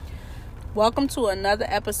Welcome to another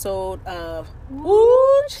episode of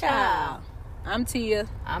Woo Child. I'm Tia.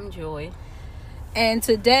 I'm Joy. And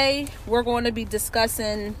today we're going to be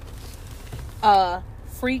discussing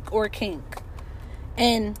freak or kink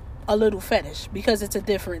and a little fetish, because it's a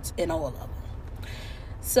difference in all of them.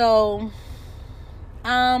 So,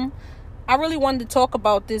 I really wanted to talk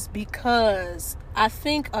about this because I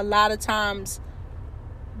think a lot of times,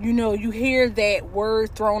 you hear that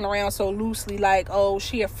word thrown around so loosely, like, oh,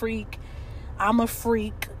 she a freak, I'm a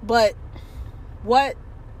freak. But what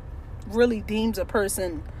really deems a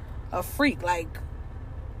person a freak? Like,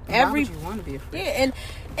 why would you want to be a freak? Yeah,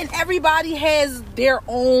 and everybody has their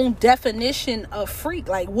own definition of freak.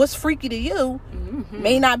 Like, what's freaky to you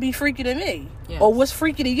may not be freaky to me. Yes. Or what's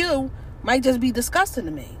freaky to you might just be disgusting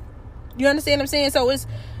to me. You understand what I'm saying? So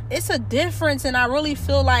it's a difference, and I really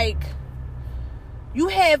feel like you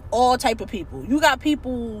have all type of people. You got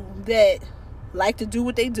people that like to do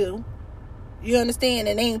what they do. You understand?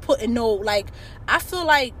 And they ain't putting no, like, I feel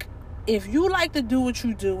like if you like to do what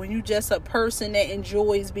you do and you just a person that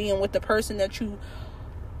enjoys being with the person that you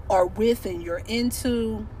are with and you're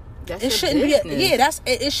into, it shouldn't be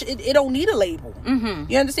it don't need a label.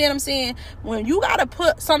 You understand what I'm saying? When you gotta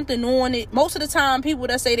put something on it, most of the time people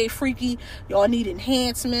that say they freaky, y'all need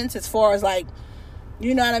enhancements as far as, like,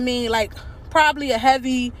 you know what I mean, like probably a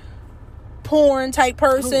heavy porn type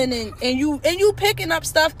person. and you picking up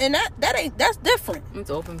stuff, and that's different. It's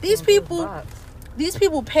open. These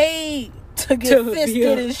people pay to get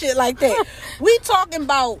fisted and shit like that. We talking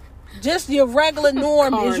about just your regular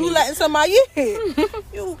norm. Is you letting somebody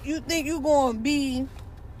you think you gonna be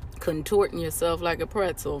contorting yourself like a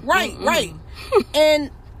pretzel, right?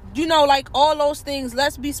 And like all those things.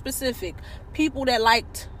 Let's be specific. People that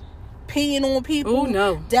liked peeing on people,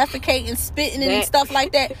 defecating, spitting, and stuff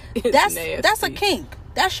like that. That's a kink.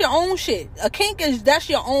 That's your own shit. A kink that's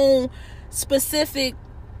your own specific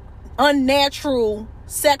unnatural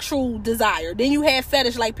sexual desire. Then you have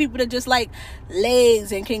fetish, like people that just like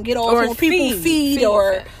legs and can get off on people's feet,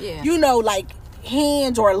 or like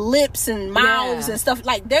hands or lips and mouths and stuff.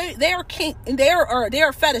 Like they're kink, and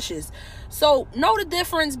they're fetishes. So know the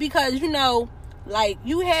difference, because like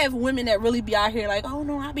you have women that really be out here like, oh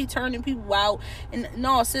no, I be turning people out, and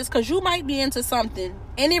no, sis, because you might be into something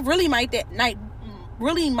and it really might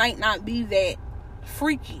not be that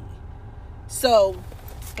freaky. So,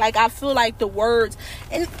 like, I feel like the words,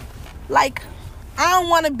 and like, I don't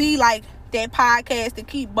want to be like that podcast to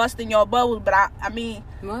keep busting your bubbles, but I mean,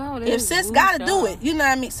 if sis gotta do it, you know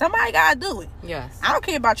what I mean? Somebody gotta do it. Yes. I don't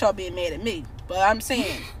care about y'all being mad at me, but I'm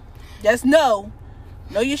saying, just know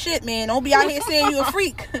your shit, man. Don't be out here saying you a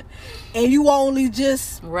freak and you only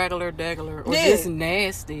just regular degular or just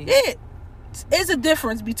nasty. Yeah. It's a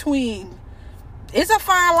difference between, it's a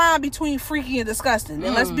fine line between freaky and disgusting.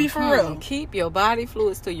 And let's be for real. Keep your body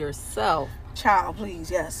fluids to yourself. Child,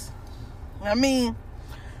 please, yes. I mean,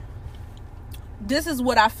 this is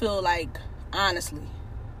what I feel like, honestly.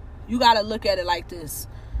 You got to look at it like this.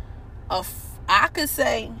 I could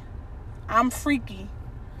say I'm freaky,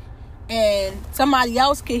 and somebody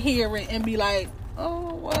else could hear it and be like,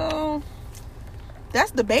 oh, well,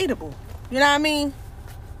 that's debatable. You know what I mean?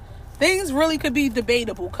 Things really could be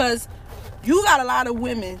debatable, because you got a lot of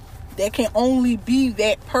women that can only be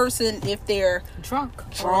that person if they're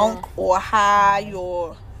drunk or high,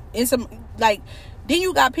 or in some, like, then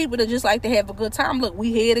you got people that just like to have a good time. Look,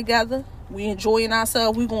 we here together, we enjoying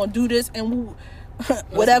ourselves, we gonna do this, and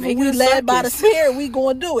whatever we led by the spirit, we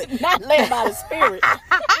gonna do it. Not led by the spirit.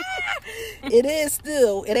 It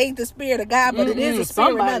ain't the spirit of God, but it is a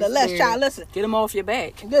spirit nonetheless. Child, listen. Get them off your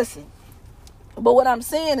back. Listen. But what I'm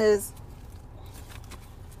saying is,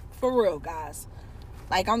 for real, guys,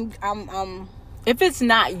 like, I'm if it's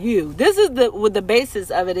not you, this is what the basis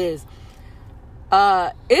of it is.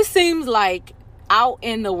 It seems like out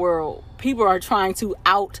in the world, people are trying to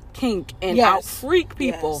out kink and out freak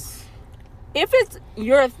people. Yes. If it's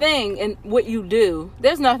your thing and what you do,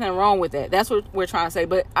 there's nothing wrong with that. That's what we're trying to say.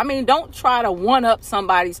 But I mean, don't try to one up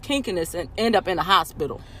somebody's kinkiness and end up in the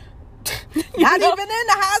hospital. Not even in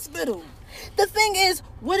the hospital. The thing is,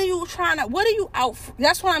 what are you out for?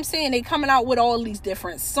 That's what I'm saying. They coming out with all these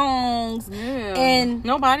different songs. Yeah. And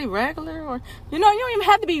nobody regular, or you don't even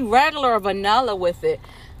have to be regular or vanilla with it.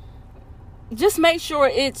 Just make sure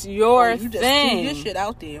it's your you just thing. threw your shit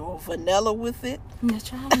out there, or vanilla with it.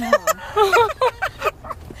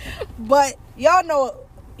 But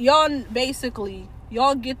y'all basically,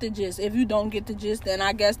 y'all get the gist. If you don't get the gist, then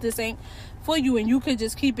I guess this ain't for you, and you could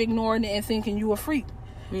just keep ignoring it and thinking you a freak.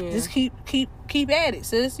 Yeah. Just keep at it,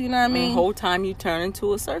 sis. You know what I mean? The whole time you turn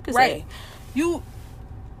into a circus right? act.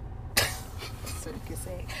 Circus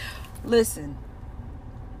act. Listen,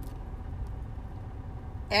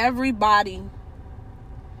 everybody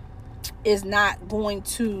is not going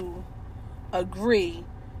to agree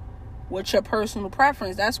with your personal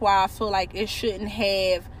preference. That's why I feel like it shouldn't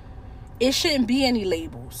be any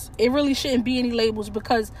labels. It really shouldn't be any labels,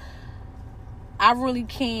 because I really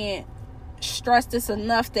can't stress this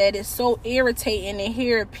enough that it's so irritating to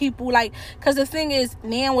hear people like, because the thing is,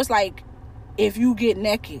 now it's like, if you get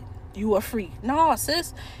naked, you a freak. No,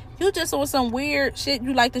 sis, you just on some weird shit.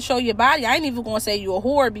 You like to show your body. I ain't even gonna say you a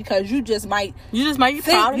whore, because you just might be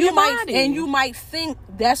proud of your body, and you might think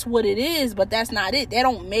that's what it is, but that's not it. That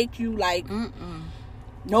don't make you like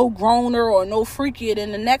no growner or no freakier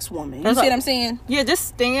than the next woman. You see what I'm saying? Yeah, just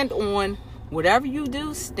stand on whatever you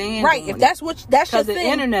do. Stand right. On if that's what that's your thing. Because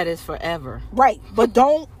the internet is forever. Right, but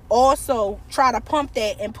don't also try to pump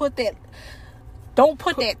that and put that. Don't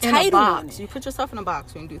put that title on it. You put yourself in a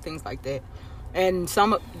box when you do things like that. And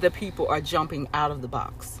some of the people are jumping out of the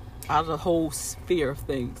box, out of the whole sphere of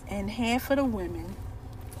things. And half of the women,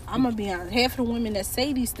 I'm going to be honest, half of the women that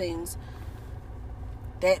say these things,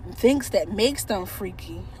 that things that makes them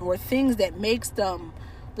freaky, or things that makes them,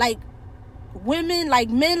 like, women, like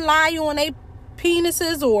men lie on their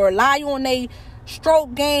penises or lie on their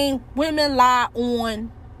stroke game. Women lie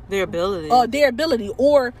on their ability.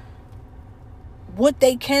 Or what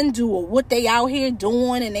they can do, or what they out here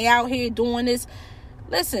doing, and they out here doing this.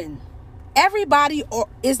 Listen, everybody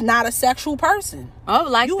is not a sexual person. Oh,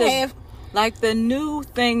 like the new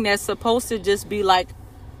thing that's supposed to just be like,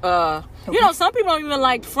 some people don't even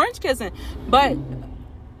like French kissing, but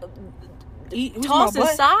tossing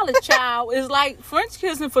solid child is like French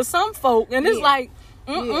kissing for some folk, and it's like,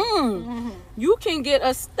 you can get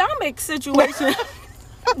a stomach situation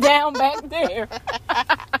down back there.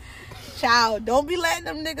 Child, don't be letting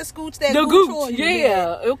them niggas scooch that gooch on you. Yeah,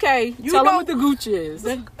 man. Okay. Tell them what the gooch is.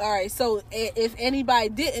 All right, so if anybody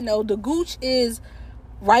didn't know, the gooch is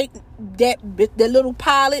right, that little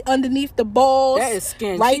pilot underneath the balls. That is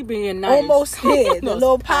skin. Right, she being nice. Almost the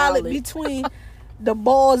little pilot between the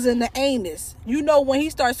balls and the anus. You know, when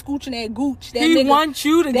he starts scooching that gooch, he wants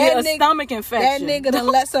you to get a stomach infection. That nigga done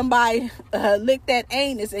let somebody lick that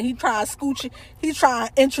anus, and he try to scooch it. He try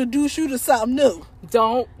to introduce you to something new.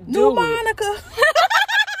 Don't do it. Monica.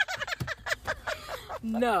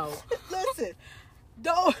 No. Listen,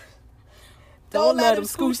 don't let him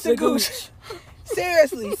scooch the gooch.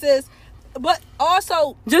 Seriously, sis. But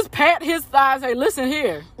also, just pat his thighs. Hey, listen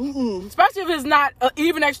here. Especially if it's not an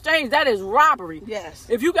even exchange, that is robbery. Yes.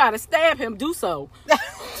 If you gotta stab him, do so.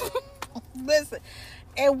 Listen,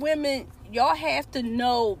 and women, y'all have to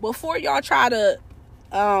know before y'all try to.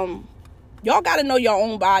 Y'all got to know your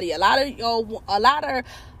own body. A lot of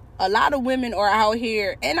women are out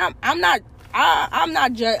here, and I'm not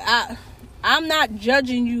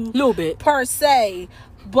judging you a little bit per se,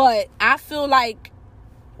 but I feel like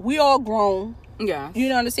we all grown. Yeah. You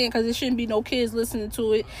know what I'm saying? Because there shouldn't be no kids listening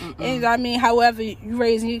to it. And I mean, however you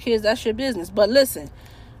raising your kids, that's your business. But listen,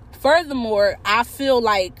 furthermore, I feel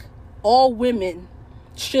like all women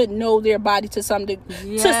should know their body to some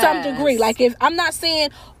degree. Like, if I'm not saying,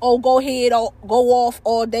 go ahead or go off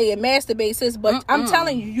all day and masturbate, sis, but I'm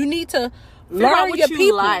telling you, you need to learn your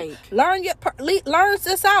people. Like. Learn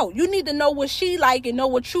this out. You need to know what she like and know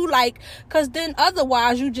what you like, because then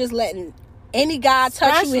otherwise you just letting any guy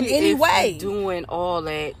touch you in any way. Doing all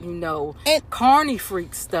that, and carny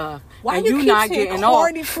freak stuff. Why and you not getting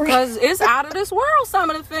off? Because it's out of this world. Some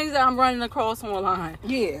of the things that I'm running across online.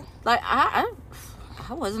 Yeah. Like I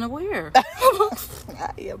wasn't aware. I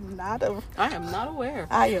am not aware.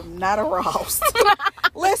 I am not aroused.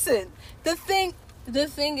 Listen, the thing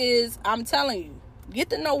is, I'm telling you, get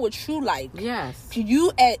to know what you like. Yes.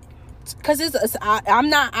 Because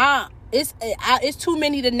it's too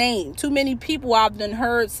many to name. Too many people I've done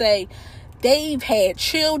heard say they've had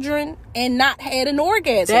children and not had an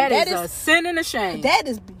orgasm. That is a sin and a shame. That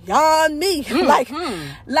is beyond me.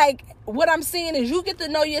 Like what I'm saying is, you get to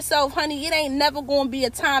know yourself, honey. It ain't never going to be a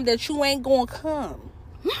time that you ain't going to come.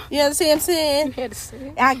 You know what I'm saying? You had to say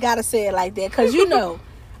it. I got to say it like that, because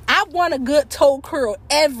I want a good toe curl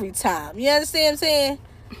every time. You understand what I'm saying?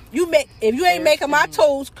 If you ain't making my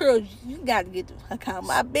toes curl, you got to get the heck out of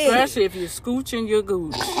my bed. Especially if you're scooching your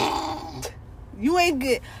gooch. You ain't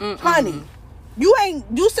good. Honey, you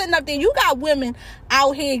sitting up there, you got women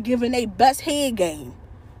out here giving their best head game.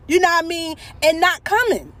 You know what I mean? And not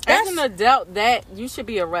coming. As an adult, that you should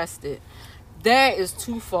be arrested. That is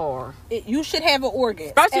too far. You should have an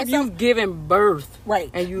orgasm. Especially if you've given birth.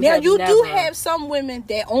 Right. And you do have some women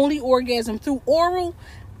that only orgasm through oral.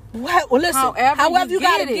 Well, listen. However you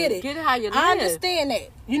gotta get it. Get it how you live. I understand that.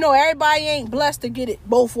 You know, everybody ain't blessed to get it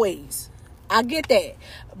both ways. I get that.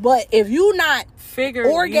 But if you not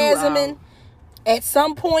orgasming at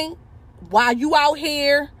some point while you out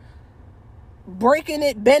here breaking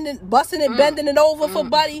it, busting it, bending it over for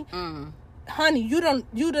buddy, honey, you done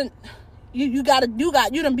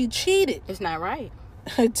be cheated. It's not right.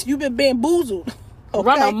 You've been bamboozled. Okay?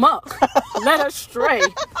 Run amok. Let her stray.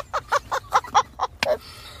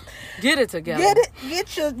 Get it together.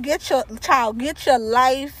 Get your child. Get your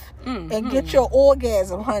life and get your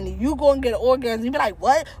orgasm, honey. You gonna get an orgasm. You be like,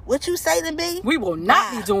 what? What you say to me? We will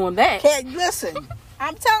not be doing that. Can't listen.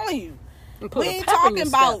 I'm telling you. We ain't talking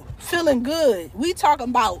about feeling good. We talking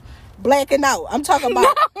about blacking out. I'm talking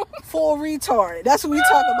about full retard. That's what we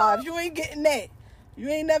talking about. If you ain't getting that, you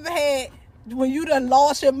ain't never had when you done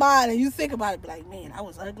lost your mind and you think about it, be like, man, I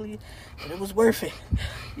was ugly, but it was worth it.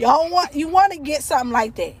 You want to get something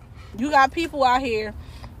like that. You got people out here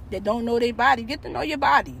that don't know their body. Get to know your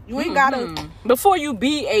body. You ain't gotta before you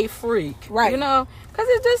be a freak, right? You know, because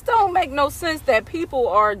it just don't make no sense that people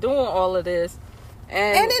are doing all of this.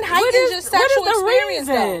 And then heightens your sexual experience,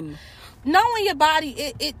 though. Knowing your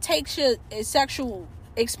body, it takes your sexual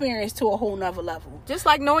experience to a whole nother level. Just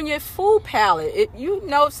like knowing your food palate. You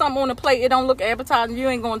know something on the plate, it don't look appetizing, you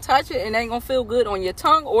ain't gonna touch it, and it ain't gonna feel good on your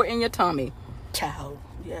tongue or in your tummy. Child,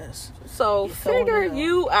 yes. So figure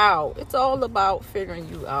you out. It's all about figuring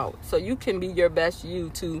you out, so you can be your best you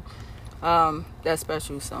to that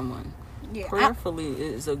special someone. Yeah, prayerfully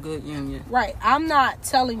is a good union. Right. I'm not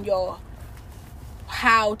telling y'all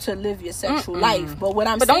how to live your sexual life, but what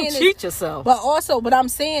I'm saying is, don't cheat yourself. But also, what I'm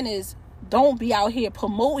saying is, don't be out here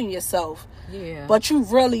promoting yourself. Yeah. But you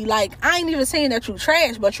really, like, I ain't even saying that you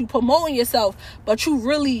trash, but you promoting yourself, but you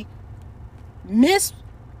really miss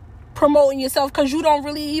promoting yourself because you don't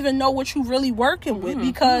really even know what you really working with.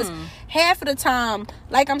 Because half of the time,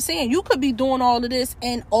 like I'm saying, you could be doing all of this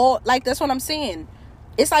and all, like, that's what I'm saying.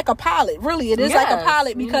 It's like a pilot. Really, it is like a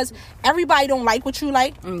pilot because everybody don't like what you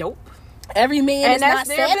like. Nope. Every man is not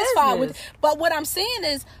satisfied with it. But what I'm saying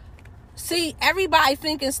is, see, everybody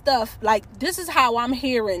thinking stuff like, this is how I'm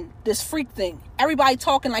hearing this freak thing. Everybody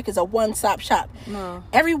talking like it's a one-stop shop. No.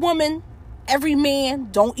 Every woman, every man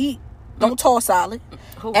don't toss solid.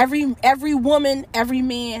 Every woman, every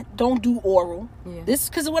man don't do oral. Yeah. This,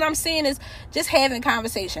 because what I'm saying is just having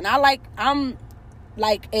conversation. I'm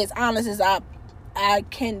like as honest as I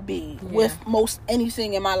can be with most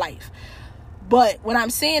anything in my life. But what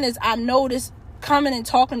I'm saying is, I notice coming and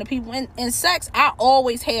talking to people in sex, I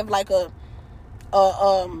always have like a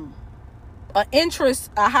high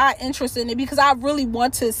interest in it, because I really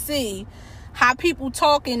want to see how people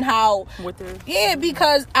talk and how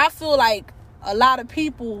because I feel like a lot of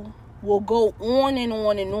people will go on and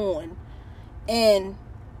on and on and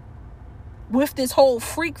with this whole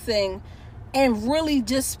freak thing, and really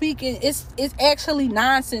just speaking, it's actually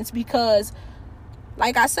nonsense, because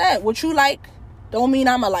like I said, what you like don't mean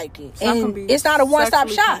I'ma like it. And it's not a one-stop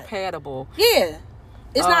shop. Compatible. Yeah.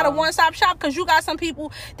 It's not a one-stop shop, because you got some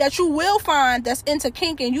people that you will find that's into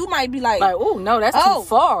kink, and you might be like, oh no, that's too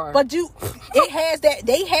far. But it has that.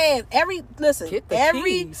 They have every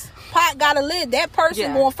keys. Pot got a lid. That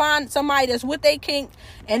person gonna find somebody that's with their kink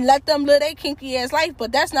and let them live their kinky ass life.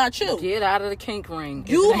 But that's not you. Get out of the kink ring.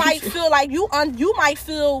 You might feel like you might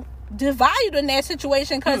feel divided in that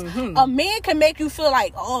situation, because a man can make you feel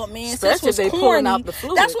like, oh man, this was corny.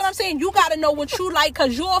 That's what I'm saying. You got to know what you like,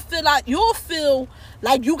 because you'll feel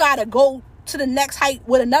like you got to go to the next height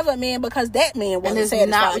with another man because that man wasn't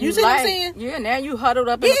satisfied. You see what I'm saying? Yeah, now you huddled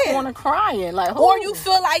up in the corner crying, like, or you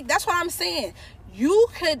feel like, that's what I'm saying. You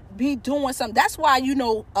could be doing something. That's why, you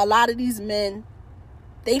know, a lot of these men,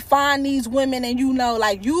 they find these women, and you know,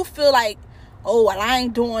 like, you feel like, oh, well, I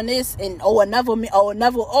ain't doing this, and it's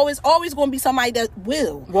always going to be somebody that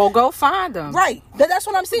will. Well, go find them. Right. That's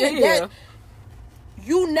what I'm saying. Yeah. That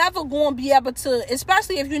you never going to be able to,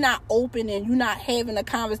 especially if you're not open and you're not having a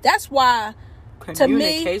conversation. That's why, to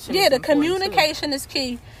me, the communication is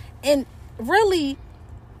key. And really,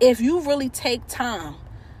 if you really take time,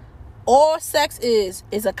 all sex is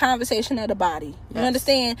a conversation of the body. You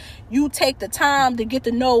understand? You take the time to get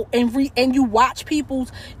to know and you watch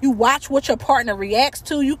what your partner reacts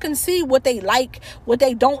to. You can see what they like, what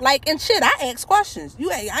they don't like, and shit. I ask questions.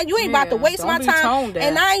 You ain't about to waste my time,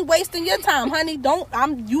 and I ain't wasting your time, honey.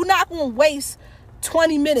 You not gonna waste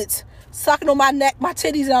 20 minutes sucking on my neck, my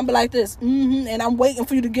titties, and I'm be like this, and I'm waiting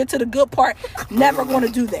for you to get to the good part. Never gonna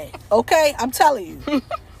do that. Okay, I'm telling you.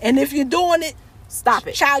 And if you're doing it, stop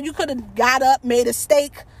it. Child, you could have got up, made a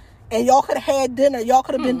steak, and y'all could have had dinner. Y'all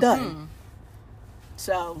could have been done.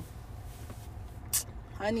 So,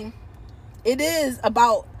 honey. It is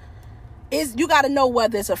about, you got to know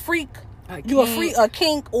whether it's a freak, a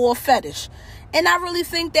kink, or a fetish. And I really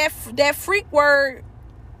think that freak word,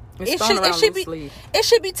 it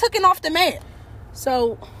should be taken off the map.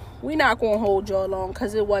 So we're not going to hold y'all long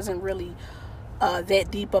because it wasn't really that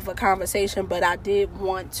deep of a conversation, but I did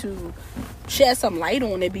want to shed some light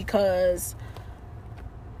on it because,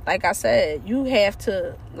 like I said, you have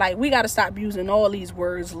to, like, we got to stop using all these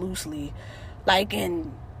words loosely, like,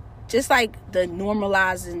 and just like the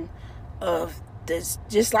normalizing of this,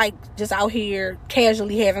 just out here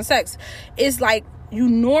casually having sex. It's like you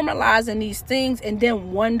normalizing these things and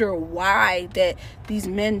then wonder why that these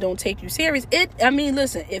men don't take you serious.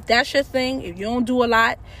 Listen, if that's your thing, if you don't do a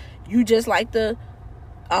lot, you just like to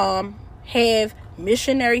have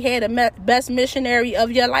the best missionary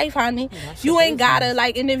of your life, honey. You ain't gotta,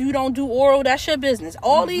 like, and if you don't do oral, that's your business.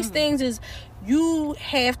 All these things is, you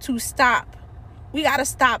have to stop. We gotta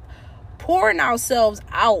stop pouring ourselves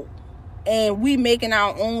out and we making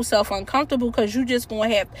our own self uncomfortable, because you just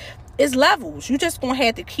gonna have, it's levels. You just gonna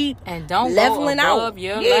have to keep and don't leveling go above out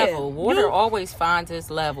your level. Water always finds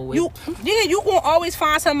its level. You gonna always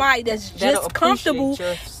find somebody that's just comfortable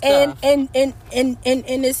and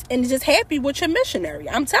is just happy with your missionary.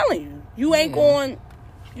 I'm telling you, you ain't going.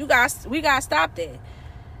 We gotta stop that.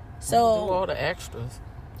 So do all the extras.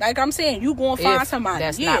 Like I'm saying, you gonna find somebody.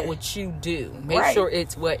 That's not what you do. Make sure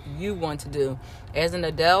it's what you want to do. As an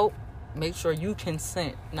adult, make sure you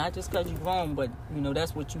consent. Not just because you're grown, but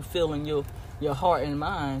that's what you feel in your heart and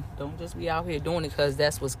mind. Don't just be out here doing it because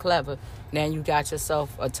that's what's clever. Now you got yourself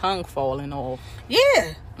a tongue falling off.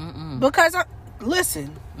 Yeah. Because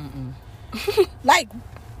listen, like,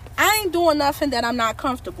 I ain't doing nothing that I'm not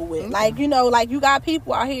comfortable with. Like, like, you got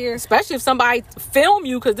people out here, especially if somebody film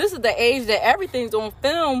you, because this is the age that everything's on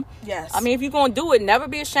film. Yes. I mean, if you're gonna do it, never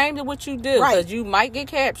be ashamed of what you do, because you might get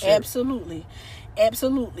captured. Absolutely.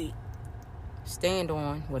 Stand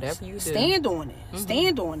on whatever you do. Stand on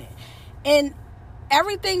it. And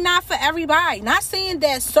everything not for everybody. Not saying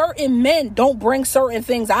that certain men don't bring certain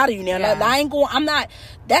things out of you. Now,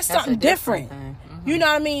 that's something different. You know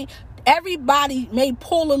what I mean? Everybody may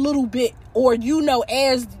pull a little bit, or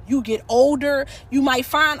as you get older, you might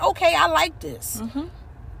find, okay, I like this.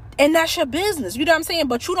 And that's your business. You know what I'm saying?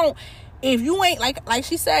 But you don't, if you ain't, like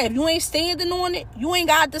she said, if you ain't standing on it, you ain't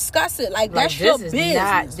gotta discuss it. Like, that's your business.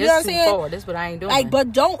 You know what I'm saying? Forward. This is what I ain't doing. Like,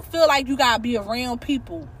 but don't feel like you gotta be around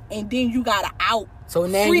people and then you gotta so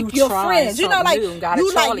now freak you your friends. You know, like, you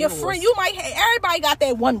like your friend. You might everybody got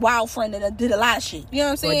that one wild friend that did a lot of shit. You know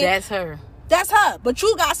what I'm saying? But that's her. That's her. But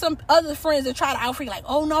you got some other friends that try to out freak, like,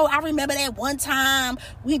 oh no, I remember that one time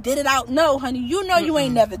we did it out. No, honey, you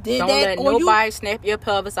ain't never did Don't that. Don't let nobody snap your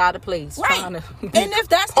pelvis out of place. Right. And if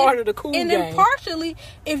that's part of the cool game. And then partially,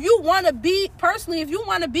 if you want to be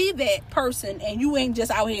that person and you ain't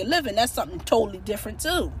just out here living, that's something totally different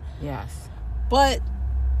too. Yes. But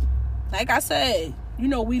like I said,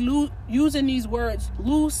 we using these words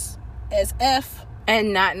loose as F.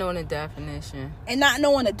 And not knowing the definition. And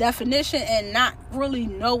not really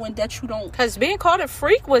knowing that you don't. Because being called a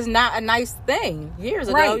freak was not a nice thing years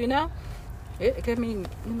ago, It could mean,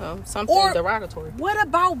 something derogatory. What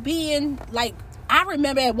about being, like, I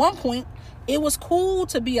remember at one point, it was cool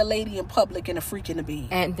to be a lady in public and a freak in the bed.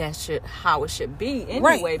 And that's how it should be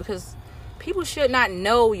anyway. Because people should not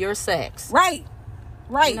know your sex. Right.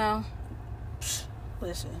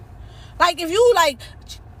 Listen. Like, if you, like,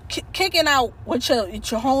 kicking out with your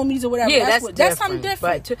homies or whatever, that's something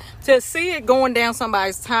different. But to see it going down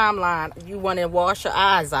somebody's timeline, you want to wash your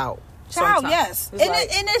eyes out. Child, yes. And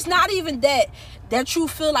it's not even that you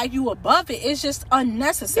feel like you above it. It's just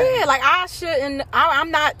unnecessary. Yeah, like, I shouldn't.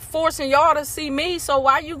 I'm not forcing y'all to see me, so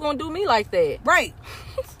why you gonna do me like that? Right.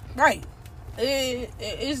 It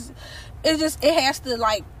has to,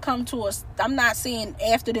 like, come to us. I'm not saying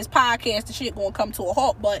after this podcast the shit gonna come to a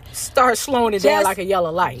halt, but start slowing it down like a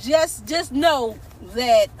yellow light. Just know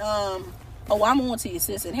that I'm on to you,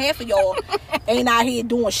 sis, and half of y'all ain't out here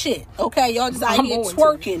doing shit. Okay, y'all just out here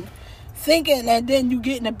twerking, thinking that then you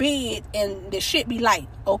get in the bed and the shit be light.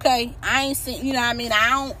 Okay, I ain't seen, you know what I mean?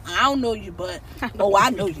 I don't know you, but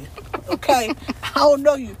I know you. Okay, I don't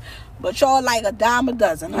know you, but y'all like a dime a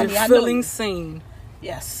dozen, honey. You're feeling seen.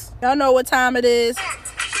 Yes. Y'all know what time it is.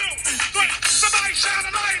 Somebody shine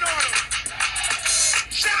a light on him.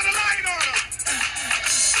 Shine a light on him.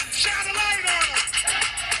 Shine a light on him.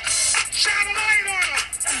 Shine a light on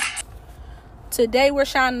him. Today we're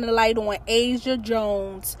shining the light on Asia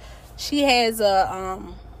Jones. She has a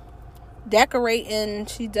decorating.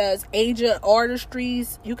 She does Asia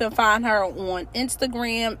Artistries. You can find her on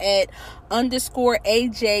Instagram at _AJAHS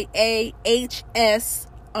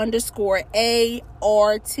 _ARTISTRIES.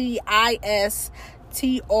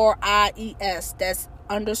 That's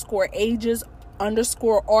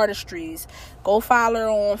 _ages_artistries. Go follow her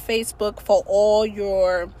on Facebook for all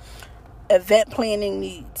your event planning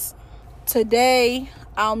needs. Today,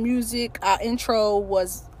 our intro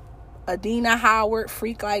was Adina Howard,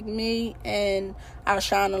 Freak Like Me, and our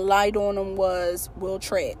Shine a Light on Them was Will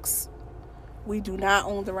Trax. We do not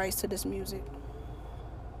own the rights to this music.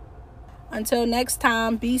 Until next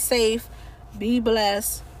time, be safe, be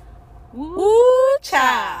blessed. Woo,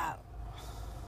 child.